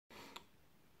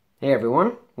Hey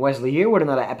everyone, Wesley here with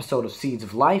another episode of Seeds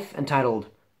of Life entitled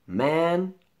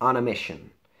Man on a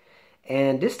Mission.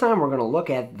 And this time we're going to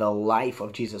look at the life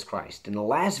of Jesus Christ. In the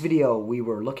last video we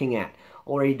were looking at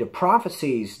already the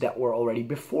prophecies that were already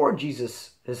before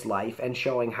Jesus' life and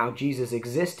showing how Jesus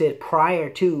existed prior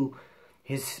to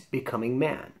his becoming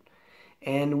man.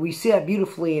 And we see that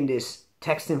beautifully in this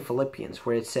text in Philippians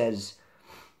where it says,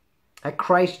 "At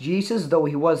Christ Jesus, though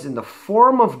he was in the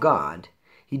form of God,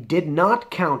 he did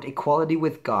not count equality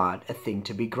with God a thing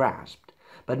to be grasped,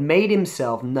 but made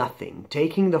himself nothing,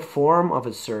 taking the form of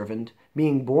a servant,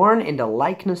 being born in the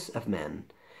likeness of men.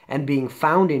 And being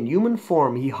found in human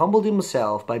form, he humbled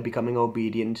himself by becoming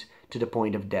obedient to the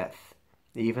point of death,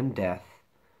 even death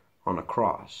on a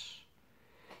cross."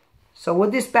 So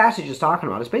what this passage is talking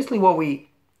about is basically what we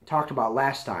talked about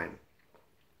last time.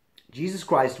 Jesus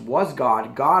Christ was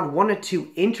God. God wanted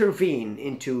to intervene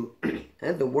into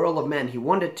the world of men. He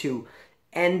wanted to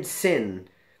end sin.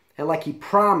 And like he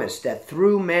promised that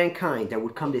through mankind there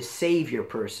would come this savior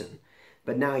person.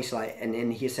 But now he's like,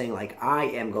 and he's saying like, I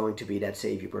am going to be that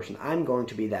savior person. I'm going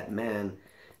to be that man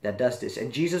that does this.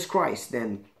 And Jesus Christ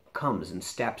then comes and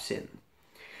steps in.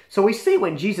 So we see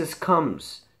when Jesus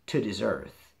comes to this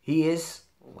earth, he is,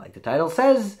 like the title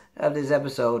says of this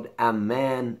episode, a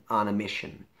man on a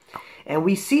mission. And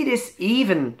we see this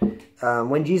even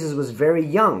when Jesus was very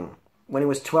young, when he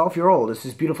was 12-year-old. This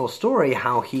is a beautiful story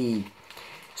how he's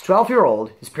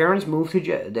 12-year-old. His parents moved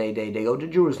to, they go to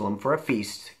Jerusalem for a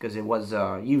feast because it was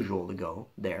usual to go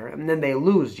there. And then they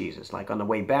lose Jesus. Like on the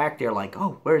way back, they're like,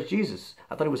 oh, where's Jesus?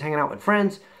 I thought he was hanging out with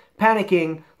friends,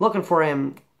 panicking, looking for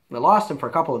him. They lost him for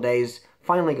a couple of days,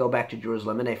 finally go back to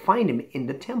Jerusalem, and they find him in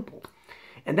the temple.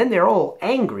 And then they're all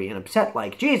angry and upset,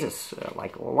 like, Jesus,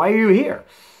 like, well, why are you here?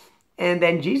 And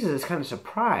then Jesus is kind of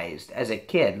surprised as a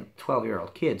kid,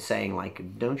 12-year-old kid, saying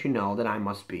like, don't you know that I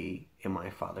must be in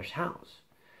my Father's house?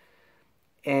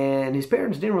 And his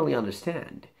parents didn't really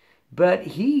understand. But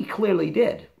he clearly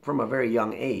did from a very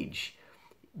young age.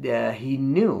 He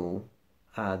knew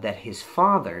that his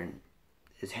father,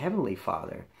 his heavenly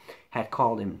Father, had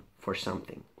called him for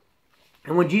something.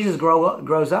 And when Jesus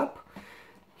grows up,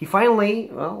 he finally,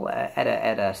 well,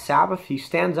 at a Sabbath, he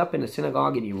stands up in the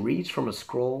synagogue and he reads from a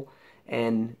scroll.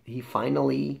 And he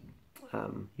finally,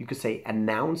 you could say,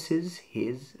 announces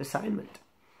his assignment.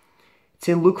 It's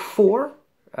in Luke 4,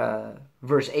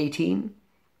 verse 18.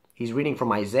 He's reading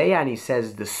from Hosea, and he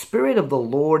says, "The Spirit of the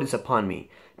Lord is upon me,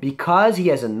 because he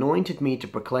has anointed me to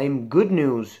proclaim good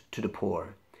news to the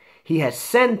poor. He has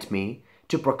sent me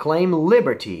to proclaim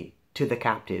liberty to the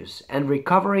captives, and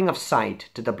recovering of sight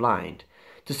to the blind,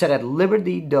 to set at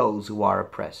liberty those who are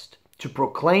oppressed, to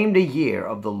proclaim the year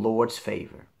of the Lord's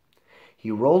favor." He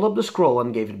rolled up the scroll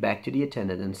and gave it back to the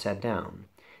attendant and sat down.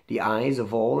 The eyes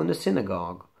of all in the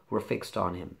synagogue were fixed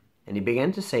on him. And he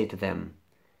began to say to them,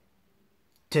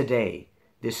 "Today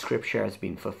this scripture has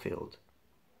been fulfilled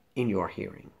in your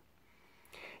hearing."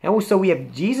 And so we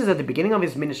have Jesus at the beginning of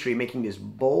his ministry making this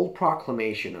bold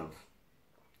proclamation of,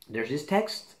 there's this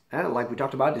text, like we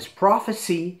talked about, this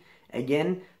prophecy,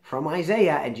 again, from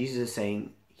Isaiah. And Jesus is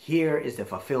saying, here is the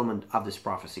fulfillment of this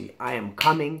prophecy. I am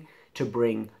coming to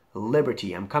bring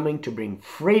liberty. I'm coming to bring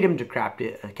freedom to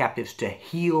captives, to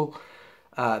heal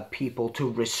people,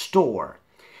 to restore.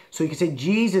 So you can say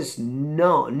Jesus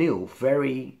knew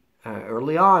very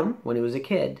early on when he was a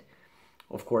kid,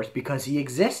 of course, because he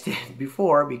existed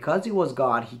before, because he was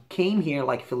God. He came here,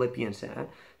 like Philippians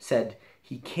said,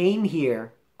 he came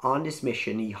here on this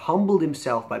mission. He humbled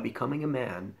himself by becoming a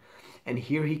man. And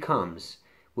here he comes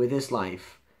with his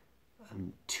life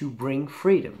to bring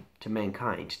freedom to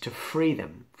mankind, to free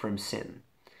them from sin.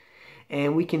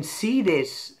 And we can see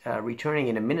this returning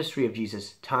in the ministry of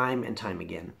Jesus time and time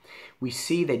again. We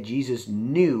see that Jesus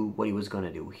knew what he was going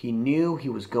to do. He knew he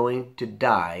was going to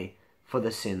die for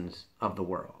the sins of the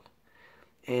world.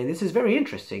 And this is very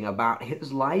interesting about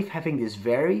his life having this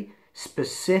very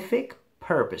specific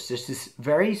purpose. There's this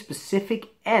very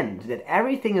specific end that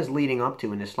everything is leading up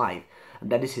to in his life, and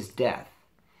that is his death.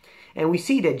 And we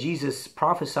see that Jesus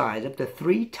prophesied up to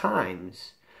 3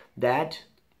 times that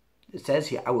it says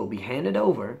here, I will be handed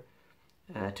over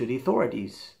to the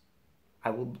authorities.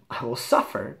 I will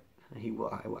suffer.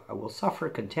 I will suffer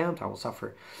contempt. I will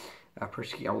suffer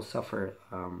persecution. I will suffer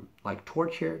like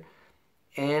torture,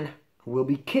 and will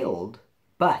be killed.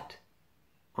 But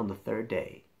on the 3rd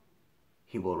day,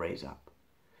 he will raise up.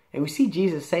 And we see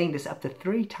Jesus saying this up to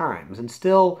 3 times, and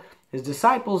still his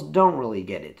disciples don't really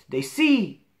get it. They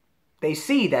see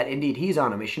that indeed he's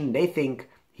on a mission. They think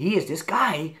he is this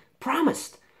guy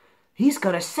promised. He's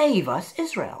going to save us,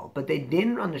 Israel. But they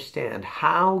didn't understand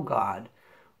how God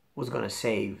was going to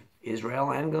save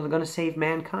Israel and going to save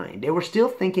mankind. They were still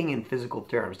thinking in physical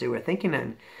terms. They were thinking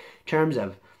in terms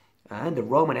of the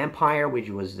Roman Empire, which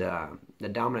was the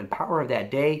dominant power of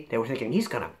that day. They were thinking, he's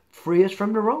going to free us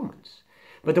from the Romans.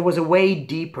 But there was a way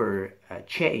deeper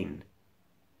chain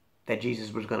that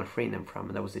Jesus was going to free them from,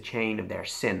 and that was the chain of their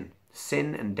sin.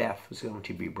 Sin and death was going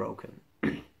to be broken.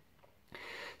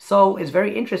 So it's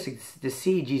very interesting to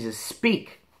see Jesus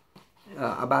speak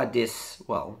about this,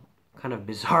 well, kind of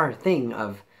bizarre thing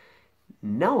of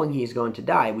knowing he's going to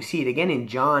die. We see it again in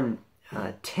John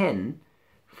 10,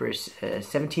 verse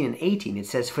 17 and 18. It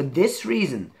says, "For this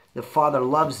reason the Father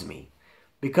loves me,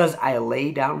 because I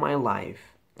lay down my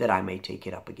life that I may take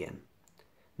it up again.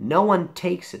 No one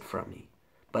takes it from me,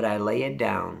 but I lay it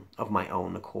down of my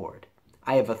own accord.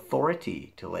 I have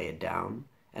authority to lay it down,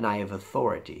 and I have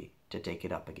authority to take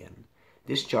it up again.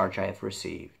 This charge I have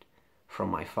received from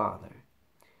my Father."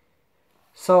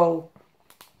 So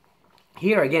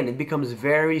here again, it becomes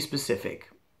very specific,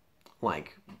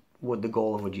 like what the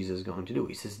goal of what Jesus is going to do.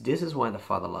 He says, this is why the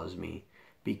Father loves me,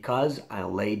 because I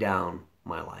lay down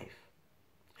my life.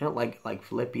 And like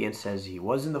Philippians says, he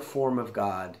was in the form of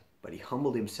God, but he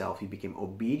humbled himself. He became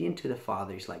obedient to the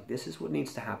Father. He's like, this is what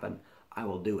needs to happen. I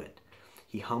will do it.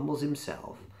 He humbles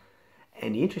himself.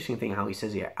 And the interesting thing how he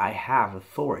says here, I have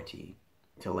authority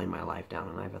to lay my life down,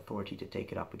 and I have authority to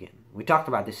take it up again. We talked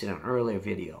about this in an earlier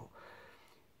video.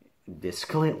 This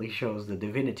clearly shows the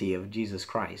divinity of Jesus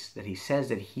Christ, that he says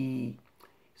that he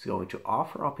is going to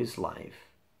offer up his life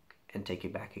and take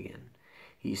it back again.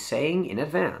 He's saying in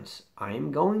advance, I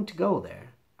am going to go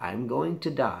there, I'm going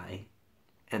to die,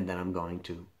 and then I'm going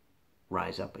to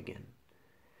rise up again.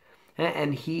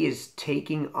 And he is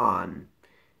taking on,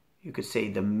 you could say,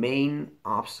 the main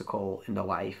obstacle in the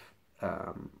life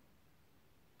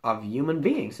of human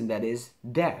beings, and that is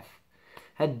death.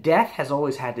 Death has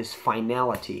always had this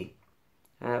finality.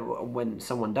 When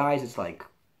someone dies, it's like,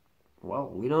 well,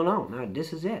 we don't know. No,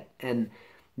 this is it. And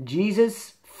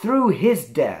Jesus, through his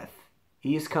death,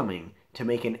 he is coming to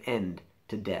make an end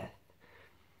to death.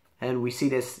 And we see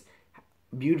this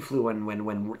beautifully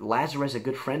when Lazarus, a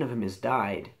good friend of him, has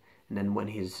died. And then when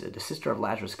the sister of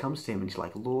Lazarus comes to him, and he's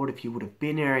like, Lord, if you would have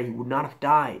been here, he would not have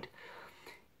died.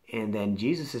 And then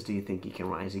Jesus says, do you think he can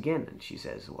rise again? And she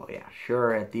says, well, yeah,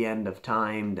 sure, at the end of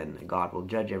time, then God will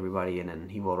judge everybody, and then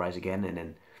he will rise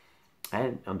again.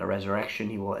 And on the resurrection,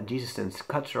 and Jesus then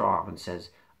cuts her off and says,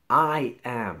 I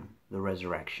am the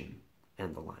resurrection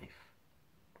and the life.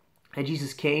 And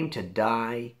Jesus came to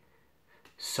die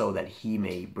so that he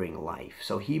may bring life.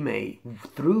 So he may,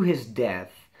 through his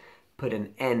death, put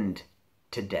an end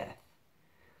to death.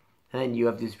 And you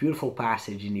have this beautiful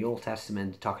passage in the Old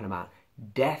Testament talking about,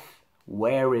 death,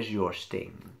 where is your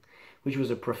sting? Which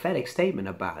was a prophetic statement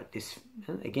about this,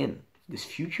 again, this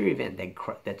future event that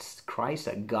Christ,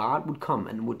 that God would come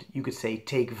and would, you could say,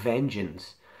 take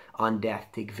vengeance on death,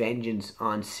 take vengeance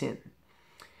on sin.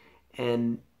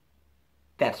 And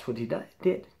that's what he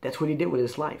did. That's what he did with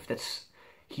his life.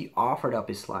 He offered up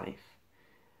his life.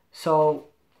 So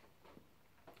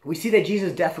we see that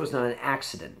Jesus' death was not an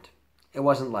accident. It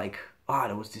wasn't like, oh,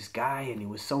 there was this guy and he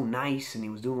was so nice and he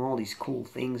was doing all these cool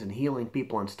things and healing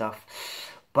people and stuff,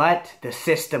 but the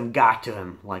system got to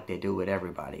him like they do with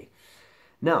everybody.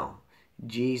 No,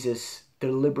 Jesus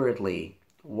deliberately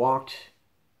walked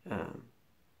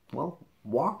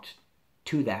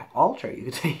to that altar. You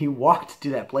could say he walked to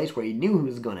that place where he knew he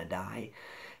was going to die.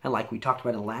 And like we talked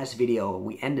about in the last video,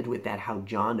 we ended with that, how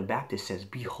John the Baptist says,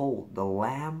 behold, the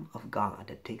Lamb of God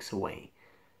that takes away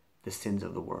the sins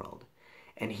of the world.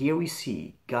 And here we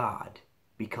see God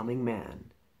becoming man,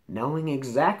 knowing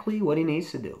exactly what he needs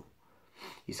to do.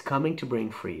 He's coming to bring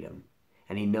freedom,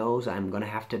 and he knows I'm going to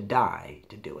have to die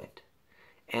to do it.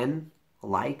 And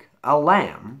like a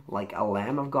lamb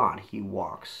of God, he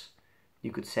walks,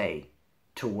 you could say,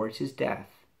 towards his death,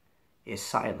 is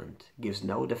silent, gives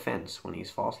no defense when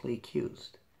he's falsely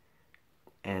accused,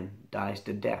 and dies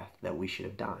the death that we should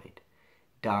have died.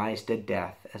 Dies the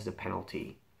death as the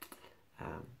penalty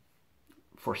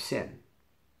for sin.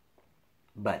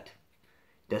 But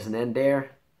doesn't end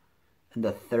there. And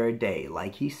the third day,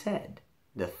 like he said,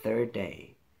 the third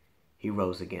day, he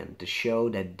rose again to show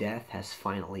that death has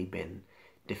finally been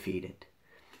defeated.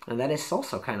 And that is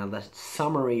also kind of the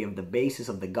summary of the basis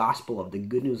of the gospel of the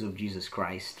good news of Jesus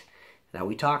Christ that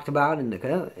we talked about,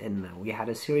 and we had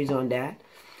a series on that.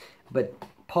 But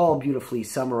Paul beautifully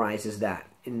summarizes that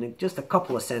in just a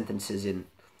couple of sentences in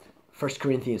 1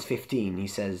 Corinthians 15. He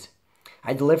says,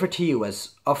 I deliver to you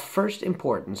as of first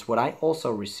importance what I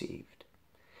also received,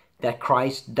 that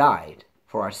Christ died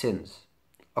for our sins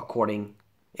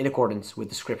in accordance with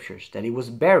the Scriptures, that he was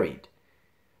buried,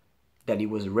 that he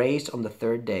was raised on the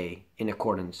third day in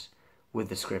accordance with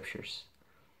the scriptures.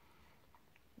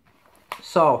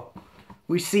 So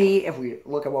we see, if we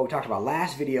look at what we talked about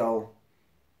last video,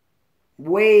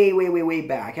 way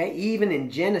back, even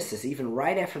in Genesis, even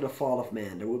right after the fall of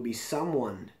man, there would be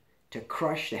someone to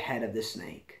crush the head of the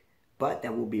snake, but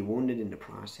that will be wounded in the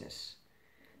process.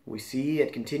 We see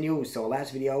it continue. We saw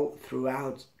last video,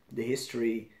 throughout the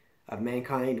history of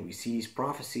mankind, we see these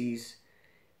prophecies.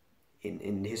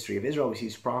 In the history of Israel, we see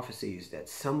these prophecies that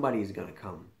somebody is going to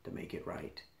come to make it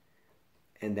right.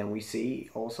 And then we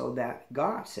see also that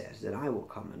God says that I will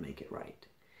come and make it right.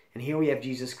 And here we have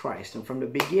Jesus Christ. And from the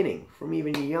beginning, from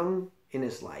even young in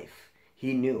his life,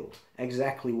 he knew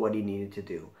exactly what he needed to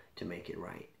do to make it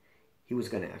right. He was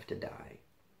going to have to die.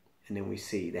 And then we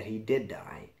see that he did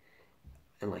die.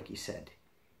 And like he said,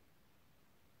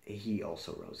 he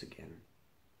also rose again.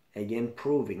 Again,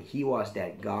 proving he was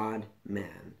that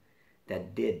God-man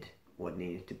that did what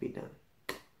needed to be done.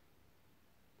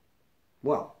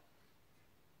 Well,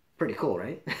 pretty cool,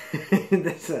 right?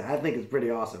 I think it's pretty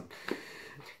awesome.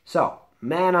 So,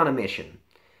 man on a mission.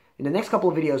 In the next couple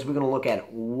of videos, we're going to look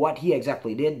at what he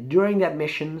exactly did during that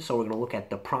mission. So we're going to look at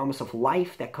the promise of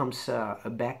life that comes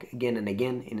back again and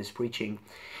again in his preaching.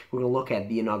 We're going to look at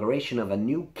the inauguration of a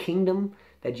new kingdom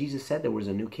that Jesus said there was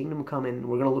a new kingdom coming.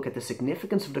 We're going to look at the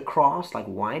significance of the cross, like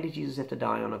why did Jesus have to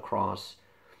die on a cross,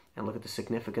 and look at the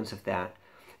significance of that.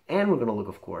 And we're going to look,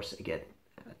 of course, again,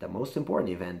 at the most important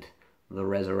event, the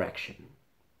resurrection.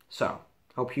 So,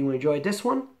 hope you enjoyed this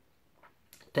one.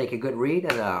 Take a good read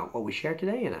at what we shared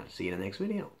today, and I'll see you in the next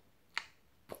video.